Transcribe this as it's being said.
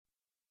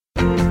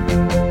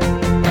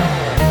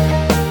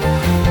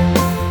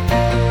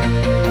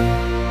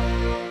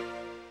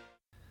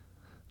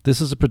This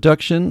is a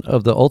production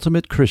of the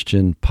Ultimate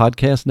Christian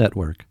Podcast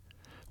Network.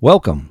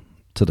 Welcome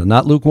to the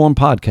Not Lukewarm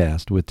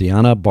Podcast with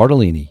Deanna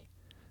Bartolini,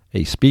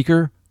 a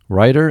speaker,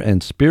 writer,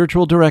 and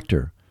spiritual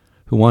director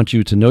who wants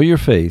you to know your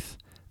faith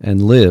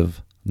and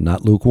live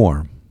not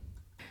lukewarm.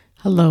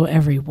 Hello,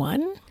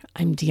 everyone.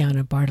 I'm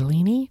Deanna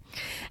Bartolini,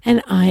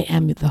 and I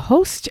am the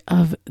host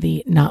of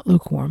the Not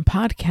Lukewarm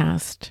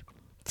Podcast.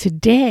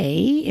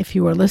 Today, if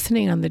you are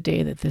listening on the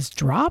day that this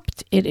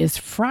dropped, it is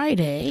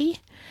Friday,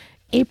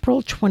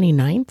 April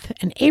 29th,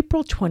 and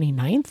April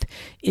 29th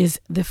is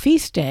the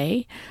feast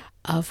day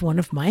of one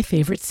of my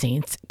favorite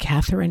saints,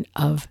 Catherine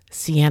of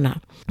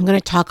Siena. I'm going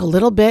to talk a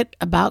little bit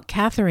about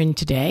Catherine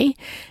today,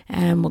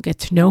 and we'll get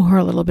to know her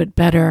a little bit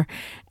better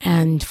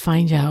and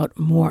find out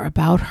more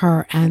about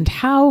her and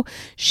how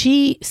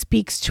she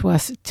speaks to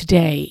us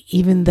today,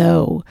 even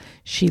though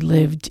she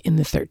lived in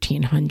the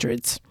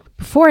 1300s.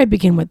 Before I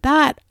begin with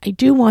that, I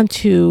do want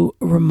to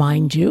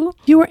remind you,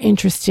 if you are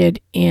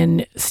interested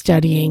in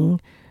studying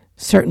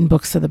certain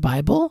books of the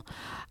Bible,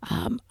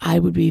 I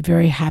would be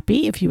very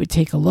happy if you would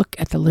take a look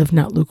at the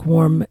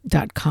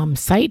livenotlukewarm.com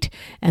site,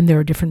 and there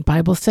are different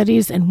Bible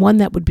studies, and one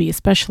that would be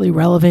especially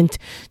relevant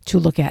to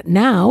look at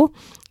now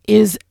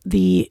is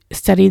the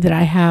study that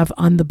I have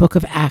on the book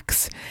of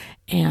Acts,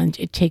 and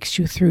it takes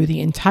you through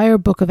the entire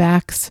book of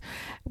Acts,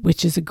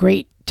 which is a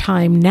great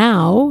time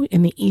now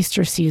in the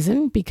Easter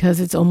season because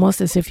it's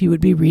almost as if you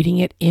would be reading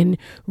it in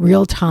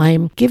real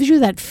time. Gives you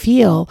that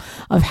feel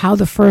of how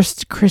the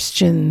first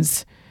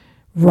Christians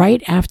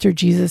right after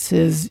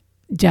Jesus's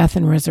death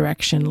and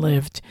resurrection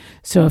lived.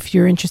 So if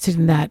you're interested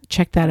in that,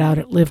 check that out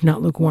at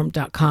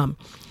livenotlukewarm.com.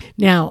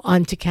 Now,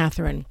 on to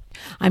Catherine.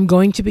 I'm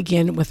going to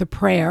begin with a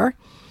prayer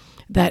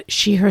that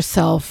she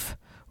herself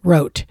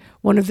wrote.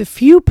 One of the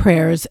few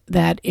prayers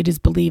that it is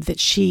believed that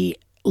she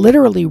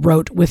literally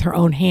wrote with her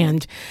own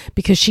hand,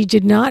 because she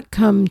did not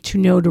come to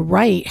know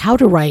how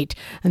to write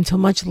until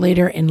much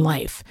later in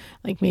life,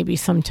 like maybe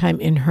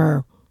sometime in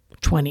her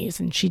 20s.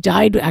 And she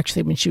died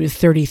actually when she was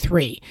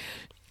 33.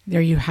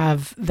 There you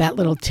have that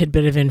little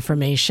tidbit of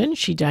information.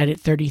 She died at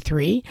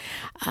 33.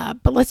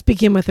 But let's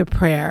begin with a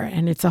prayer,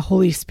 and it's a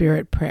Holy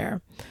Spirit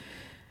prayer.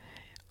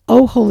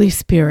 O Holy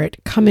Spirit,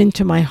 come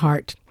into my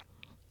heart.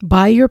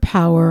 By your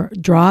power,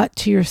 draw it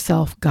to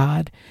yourself,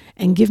 God,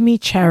 and give me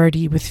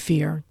charity with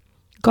fear.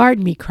 Guard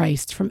me,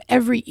 Christ, from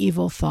every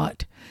evil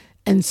thought,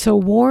 and so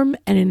warm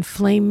and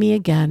inflame me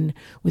again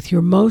with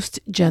your most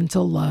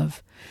gentle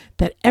love,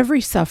 that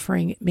every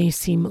suffering may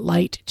seem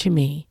light to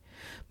me.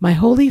 My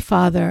Holy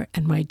Father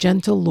and my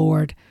gentle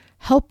Lord,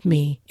 help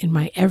me in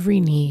my every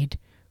need.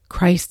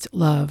 Christ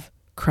love,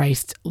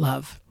 Christ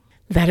love.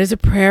 That is a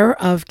prayer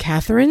of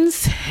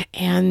Catherine's,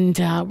 and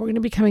we're going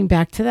to be coming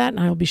back to that, and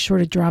I'll be sure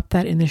to drop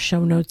that in the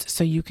show notes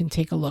so you can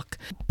take a look.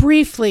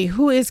 Briefly,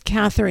 who is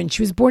Catherine?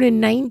 She was born in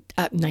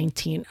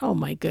 19. Oh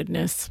my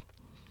goodness.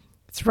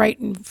 It's right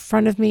in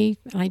front of me,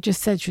 and I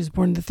just said she was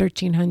born in the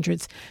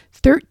 1300s.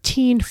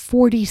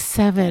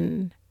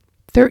 1347.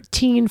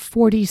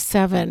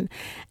 1347.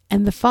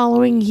 And the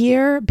following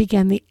year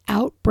began the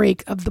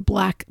outbreak of the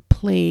Black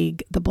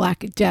Plague, the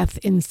Black Death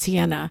in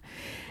Siena.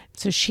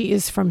 So she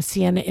is from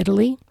Siena,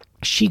 Italy.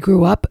 She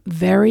grew up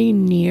very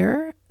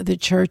near the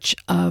Church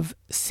of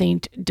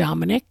Saint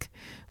Dominic,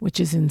 which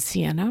is in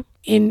Siena.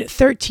 In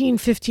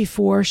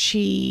 1354,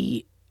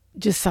 she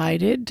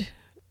decided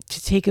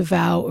to take a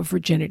vow of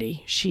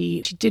virginity.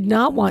 She did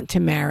not want to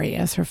marry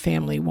as her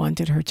family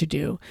wanted her to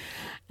do.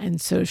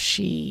 And so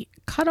she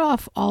cut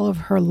off all of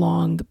her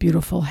long,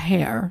 beautiful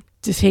hair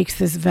to take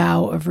this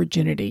vow of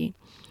virginity,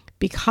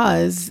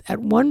 because at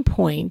one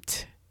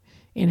point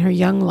in her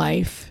young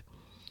life,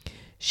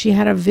 she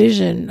had a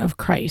vision of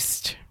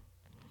Christ,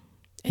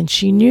 and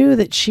she knew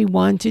that she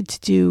wanted to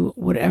do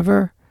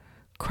whatever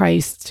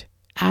Christ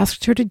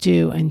asked her to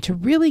do and to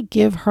really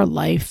give her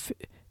life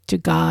to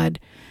God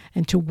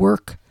and to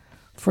work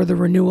for the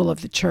renewal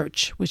of the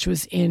church, which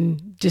was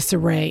in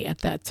disarray at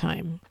that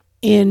time.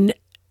 In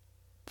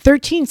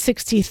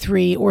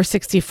 1363 or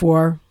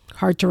 64,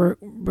 hard to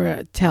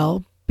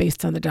tell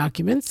based on the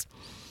documents,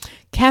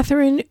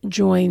 Catherine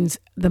joins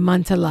the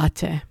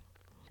Mantellate.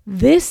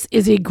 This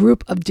is a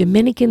group of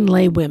Dominican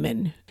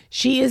laywomen.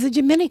 She is a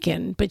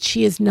Dominican, but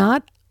she is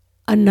not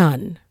a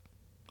nun,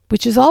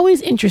 which is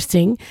always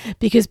interesting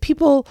because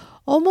people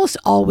almost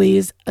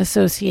always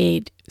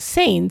associate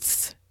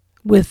saints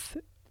with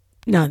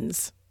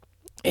nuns,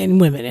 and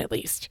women at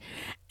least.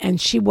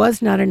 And she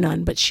was not a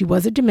nun, but she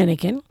was a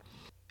Dominican.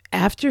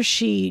 After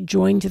she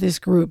joined this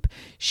group,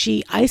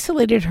 she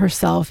isolated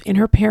herself in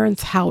her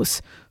parents'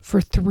 house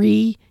for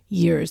 3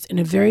 years in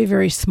a very,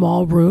 very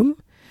small room.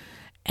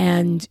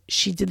 And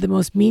she did the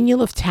most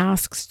menial of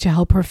tasks to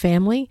help her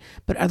family,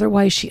 but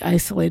otherwise she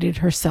isolated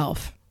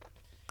herself.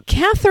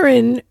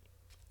 Catherine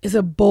is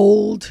a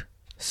bold,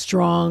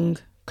 strong,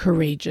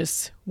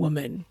 courageous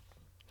woman.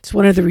 It's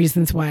one of the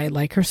reasons why I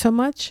like her so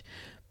much.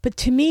 But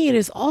to me, it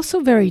is also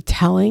very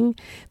telling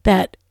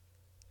that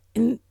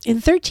in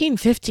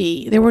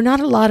 1350, there were not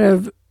a lot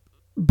of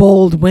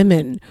bold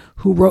women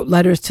who wrote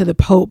letters to the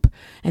Pope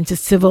and to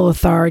civil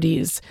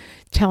authorities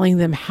telling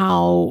them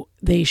how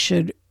they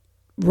should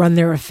run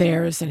their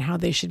affairs and how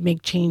they should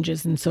make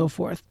changes and so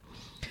forth.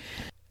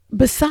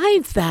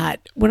 Besides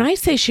that, when I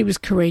say she was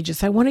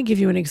courageous, I want to give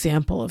you an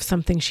example of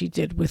something she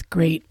did with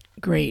great,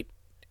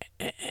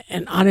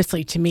 and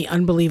honestly, to me,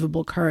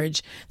 unbelievable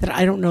courage that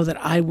I don't know that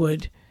I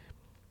would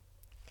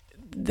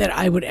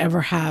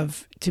ever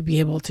have to be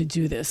able to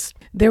do this.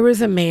 There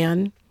was a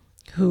man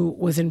who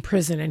was in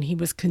prison and he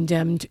was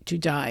condemned to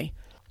die.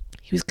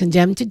 He was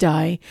condemned to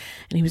die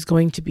and he was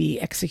going to be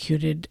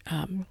executed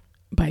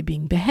by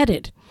being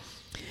beheaded.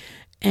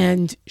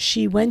 And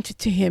she went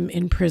to him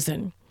in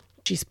prison.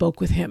 She spoke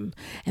with him.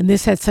 And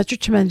this had such a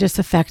tremendous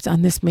effect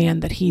on this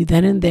man that he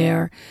then and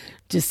there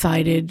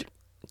decided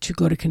to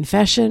go to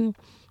confession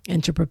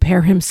and to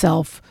prepare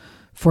himself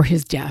for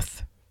his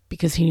death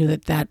because he knew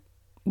that that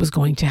was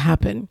going to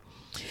happen.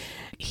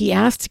 He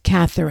asked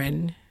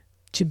Catherine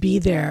to be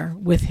there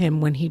with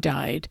him when he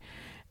died.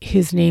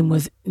 His name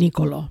was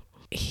Niccolò.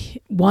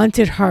 He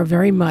wanted her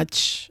very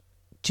much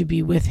to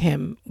be with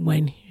him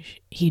when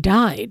he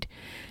died.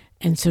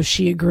 And so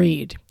she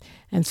agreed.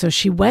 And so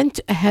she went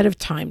ahead of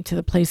time to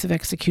the place of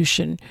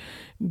execution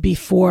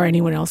before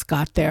anyone else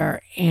got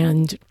there.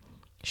 And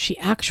she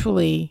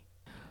actually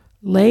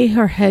lay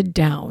her head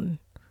down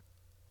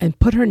and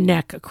put her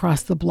neck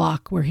across the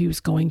block where he was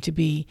going to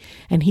be.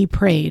 And he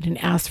prayed and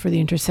asked for the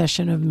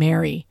intercession of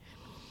Mary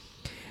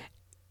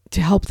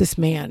to help this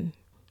man.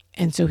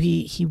 And so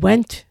he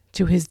went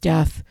to his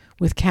death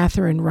with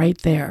Catherine right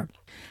there,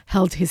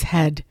 held his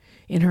head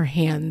in her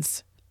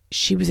hands.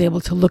 She was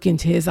able to look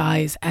into his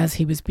eyes as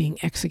he was being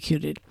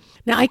executed.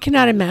 Now, I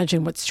cannot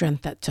imagine what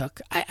strength that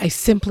took. I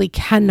simply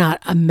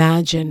cannot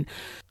imagine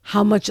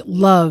how much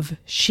love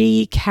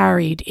she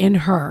carried in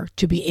her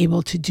to be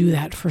able to do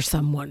that for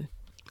someone.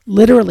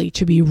 Literally,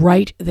 to be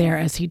right there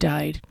as he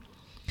died.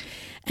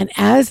 And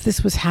as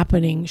this was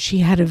happening, she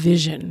had a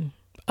vision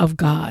of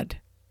God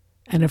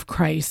and of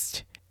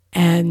Christ.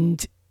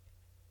 And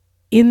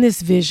in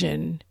this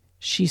vision,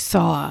 she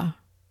saw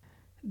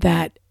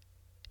that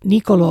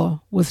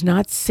Niccolò was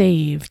not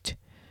saved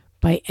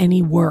by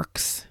any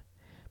works,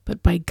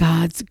 but by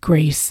God's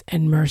grace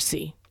and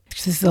mercy.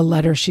 This is a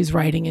letter she's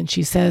writing, and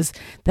she says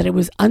that it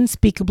was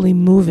unspeakably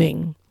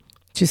moving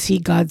to see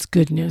God's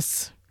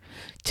goodness,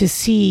 to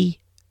see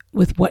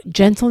with what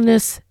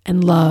gentleness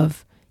and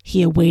love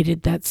he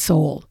awaited that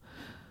soul.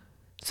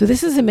 So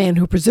this is a man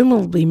who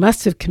presumably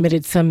must have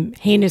committed some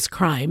heinous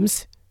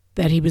crimes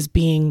that he was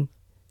being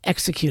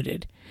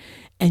executed.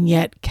 And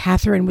yet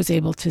Catherine was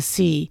able to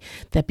see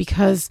that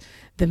because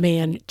the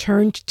man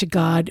turned to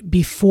God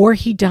before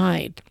he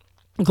died,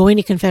 going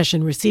to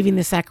confession, receiving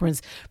the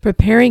sacraments,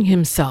 preparing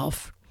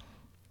himself,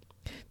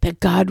 that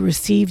God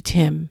received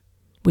him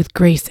with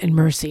grace and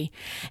mercy.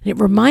 And it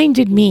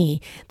reminded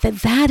me that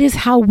that is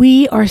how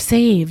we are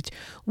saved.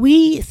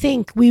 We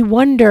think, we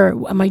wonder,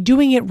 am I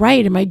doing it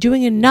right? Am I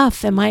doing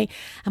enough? Am I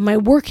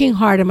working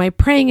hard? Am I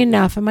praying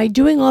enough? Am I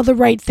doing all the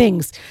right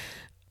things?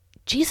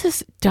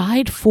 Jesus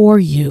died for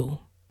you.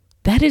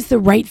 That is the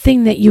right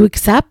thing that you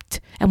accept.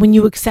 And when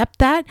you accept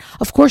that,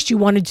 of course, you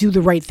want to do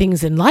the right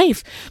things in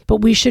life, but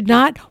we should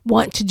not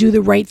want to do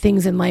the right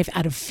things in life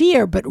out of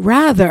fear, but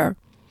rather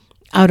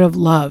out of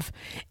love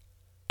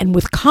and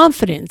with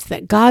confidence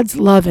that God's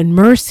love and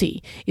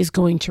mercy is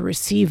going to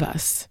receive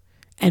us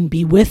and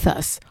be with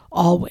us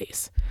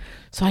always.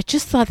 So I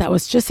just thought that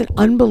was just an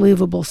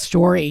unbelievable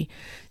story,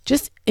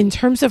 just in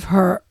terms of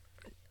her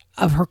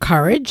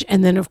courage.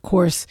 And then, of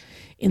course,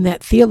 in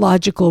that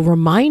theological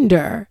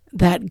reminder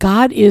that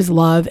God is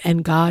love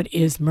and God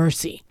is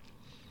mercy.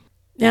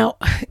 Now,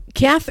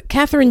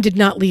 Catherine did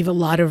not leave a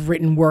lot of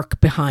written work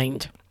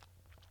behind.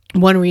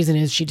 One reason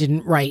is she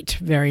didn't write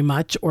very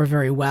much or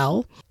very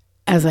well,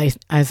 as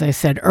I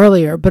said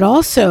earlier, but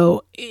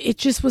also it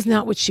just was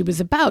not what she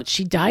was about.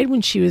 She died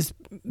when she was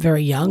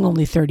very young,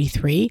 only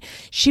 33.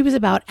 She was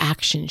about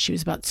action. She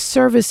was about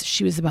service.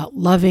 She was about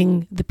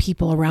loving the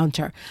people around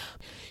her.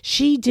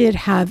 She did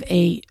have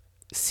a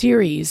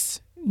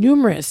series,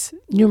 numerous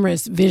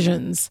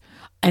visions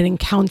and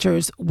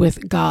encounters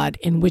with God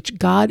in which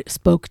God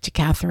spoke to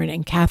Catherine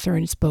and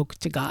Catherine spoke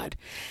to God.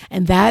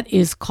 And that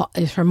is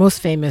her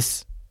most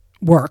famous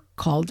work,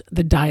 called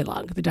The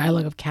Dialogue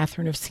of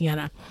Catherine of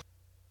Siena.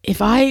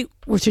 If I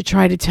were to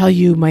try to tell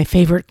you my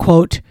favorite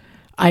quote,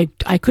 I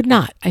could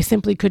not. I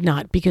simply could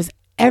not, because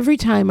every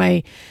time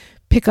I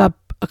pick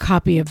up a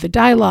copy of the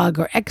dialogue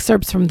or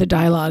excerpts from the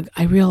dialogue,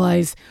 I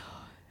realize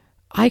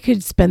I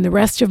could spend the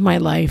rest of my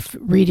life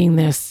reading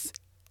this,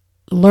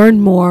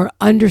 learn more,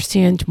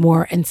 understand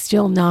more, and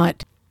still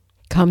not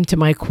come to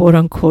my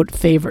quote-unquote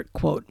favorite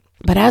quote.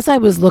 But as I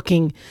was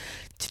looking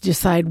to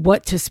decide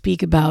what to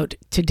speak about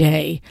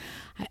today,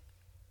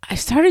 I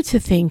started to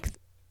think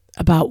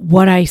about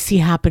what I see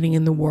happening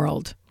in the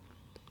world.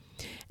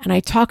 And I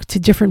talked to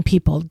different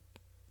people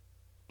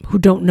who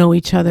don't know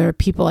each other,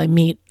 people I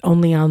meet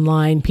only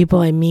online, people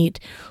I meet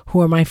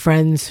who are my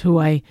friends, who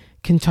I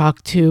can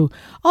talk to,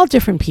 all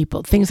different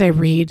people, things I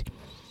read.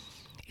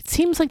 It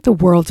seems like the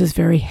world is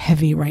very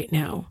heavy right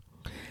now.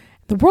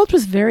 The world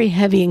was very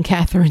heavy in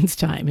Catherine's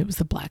time. It was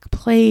the Black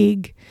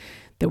Plague.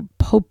 The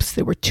popes,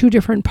 there were 2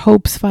 different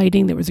popes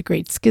fighting. There was a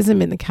great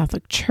schism in the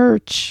Catholic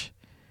Church.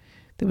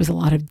 There was a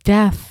lot of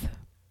death,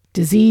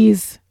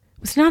 disease.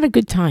 It was not a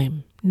good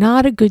time.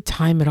 Not a good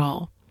time at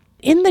all.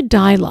 In the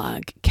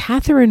dialogue,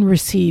 Catherine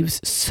receives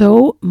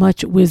so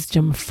much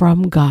wisdom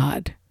from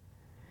God,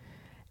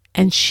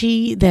 and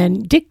she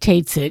then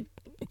dictates it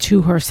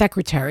to her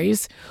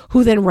secretaries,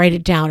 who then write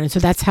it down. And so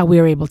that's how we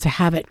were able to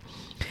have it.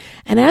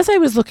 And as I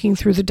was looking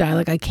through the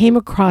dialogue, I came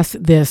across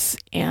this,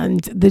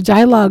 and the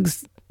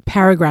dialogue's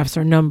paragraphs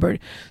are numbered.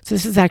 So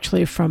this is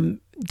actually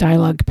from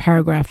dialogue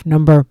paragraph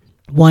number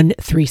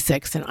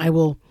 136, and I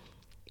will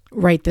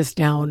write this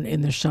down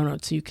in the show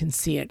notes so you can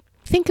see it.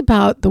 Think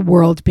about the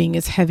world being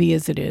as heavy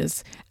as it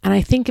is, and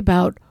I think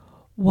about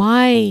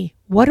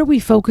what are we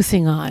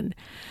focusing on?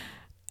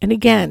 And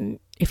again,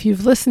 if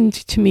you've listened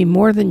to me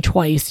more than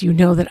twice, you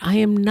know that I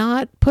am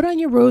not put on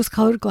your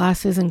rose-colored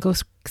glasses and go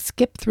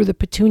skip through the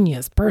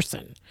petunias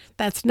person.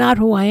 That's not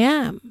who I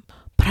am.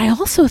 But I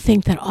also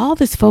think that all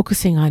this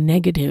focusing on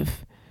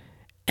negative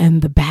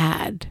and the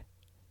bad,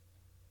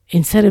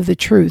 instead of the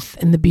truth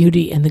and the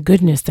beauty and the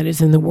goodness that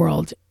is in the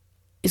world,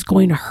 is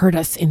going to hurt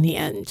us in the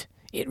end.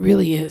 It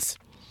really is.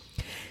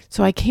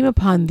 So I came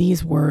upon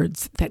these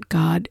words that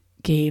God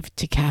gave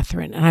to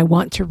Catherine, and I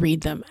want to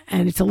read them.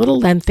 And it's a little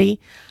lengthy.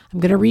 I'm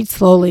going to read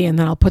slowly, and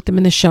then I'll put them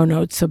in the show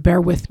notes, so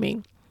bear with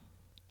me.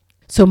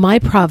 So my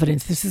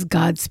providence, this is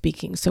God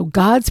speaking. So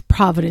God's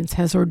providence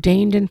has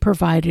ordained and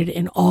provided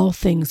in all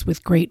things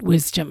with great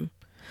wisdom.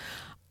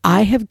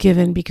 I have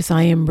given because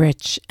I am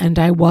rich, and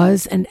I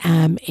was and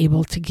am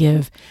able to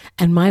give,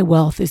 and my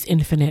wealth is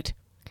infinite.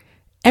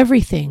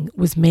 Everything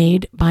was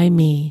made by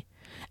me,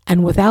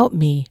 and without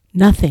me,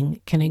 nothing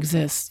can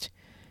exist.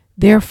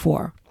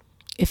 Therefore,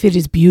 if it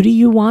is beauty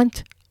you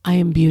want, I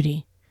am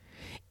beauty.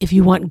 If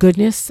you want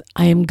goodness,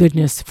 I am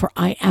goodness, for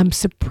I am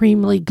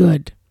supremely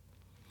good.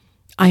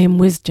 I am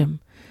wisdom.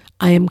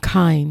 I am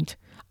kind.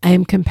 I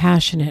am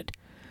compassionate.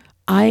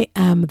 I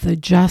am the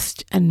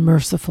just and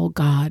merciful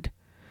God.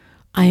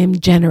 I am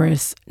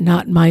generous,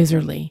 not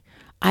miserly.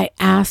 I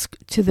ask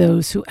to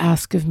those who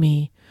ask of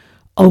me,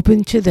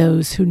 open to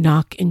those who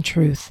knock in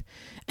truth,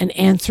 and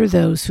answer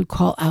those who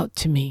call out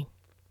to me.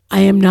 I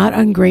am not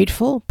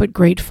ungrateful, but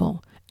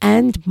grateful,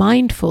 and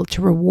mindful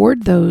to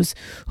reward those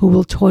who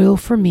will toil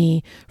for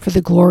me for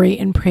the glory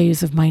and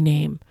praise of my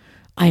name.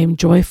 I am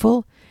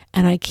joyful,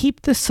 and I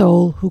keep the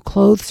soul who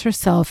clothes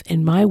herself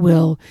in my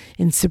will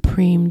in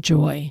supreme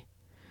joy.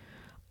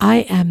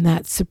 I am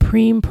that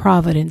supreme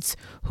providence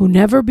who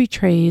never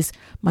betrays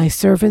my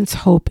servant's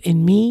hope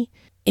in me,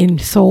 in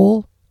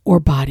soul or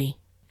body.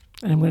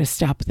 And I'm going to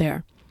stop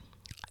there.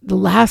 The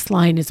last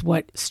line is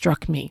what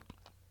struck me.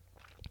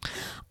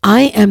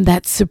 I am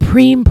that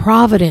supreme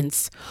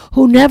providence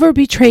who never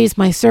betrays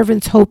my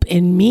servant's hope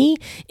in me,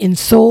 in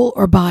soul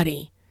or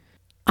body.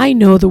 I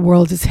know the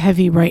world is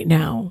heavy right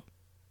now.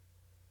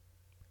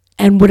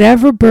 And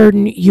whatever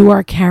burden you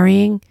are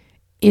carrying,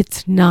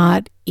 it's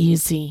not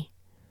easy.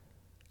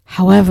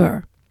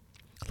 However,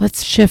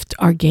 let's shift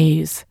our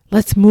gaze.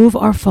 Let's move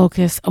our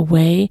focus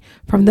away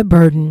from the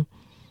burden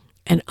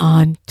and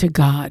on to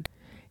God.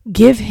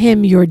 Give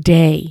him your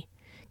day.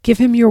 Give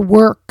him your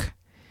work.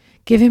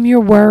 Give him your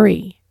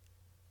worry.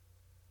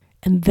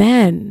 And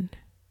then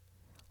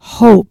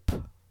hope.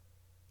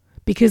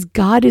 Because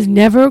God is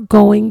never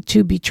going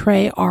to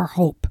betray our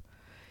hope.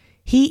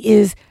 He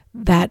is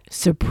that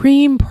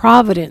supreme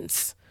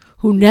providence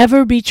who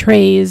never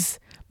betrays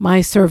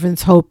my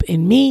servant's hope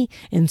in me,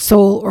 in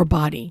soul or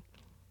body.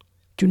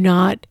 Do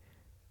not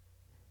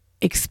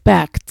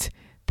expect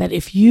that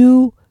if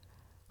you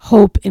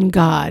hope in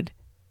God,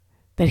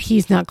 that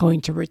he's not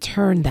going to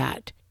return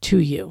that to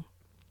you.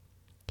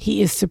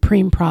 He is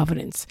supreme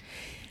providence.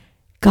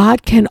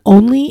 God can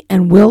only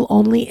and will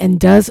only and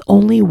does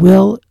only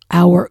will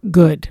our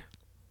good.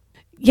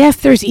 Yes,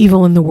 there's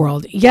evil in the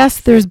world. Yes,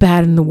 there's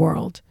bad in the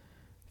world.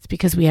 It's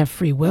because we have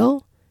free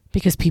will,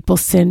 because people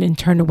sin and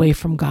turn away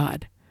from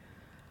God.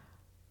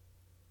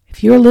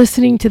 If you're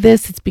listening to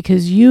this, it's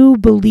because you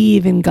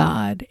believe in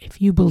God.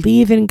 If you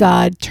believe in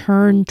God,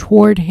 turn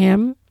toward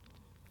him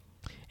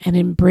and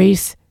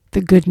embrace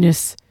the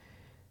goodness,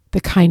 the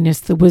kindness,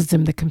 the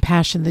wisdom, the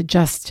compassion, the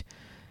just,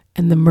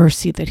 and the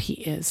mercy that he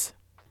is.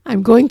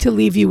 I'm going to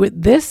leave you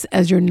with this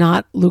as your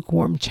not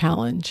lukewarm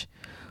challenge.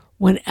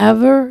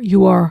 Whenever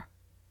you are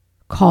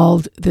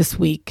called this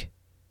week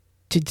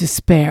to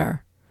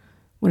despair,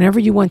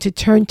 whenever you want to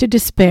turn to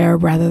despair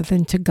rather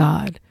than to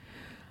God,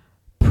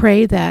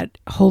 pray that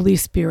Holy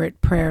Spirit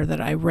prayer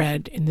that I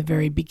read in the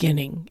very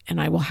beginning, and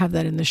I will have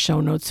that in the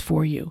show notes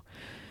for you.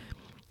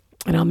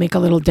 And I'll make a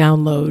little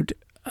download,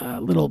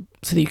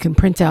 so that you can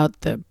print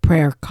out the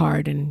prayer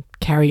card and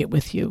carry it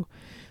with you.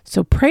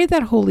 So pray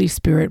that Holy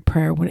Spirit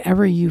prayer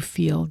whenever you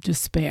feel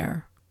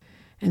despair,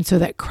 and so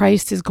that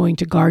Christ is going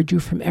to guard you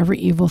from every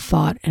evil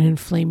thought and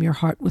inflame your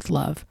heart with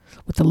love,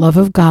 with the love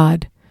of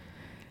God,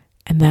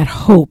 and that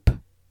hope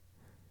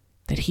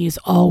that he is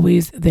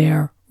always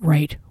there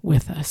right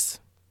with us.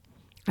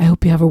 I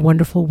hope you have a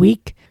wonderful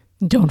week.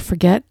 Don't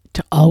forget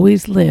to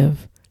always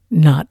live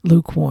not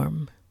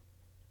lukewarm.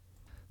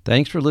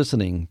 Thanks for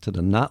listening to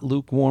the Not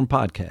Lukewarm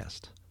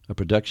Podcast, a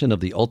production of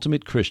the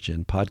Ultimate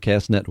Christian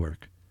Podcast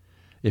Network.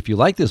 If you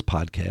like this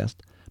podcast,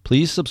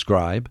 please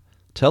subscribe,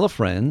 tell a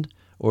friend,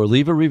 or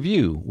leave a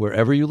review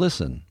wherever you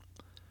listen.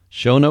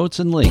 Show notes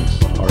and links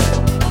are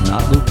at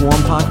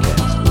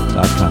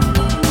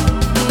notlukewarmpodcast.com.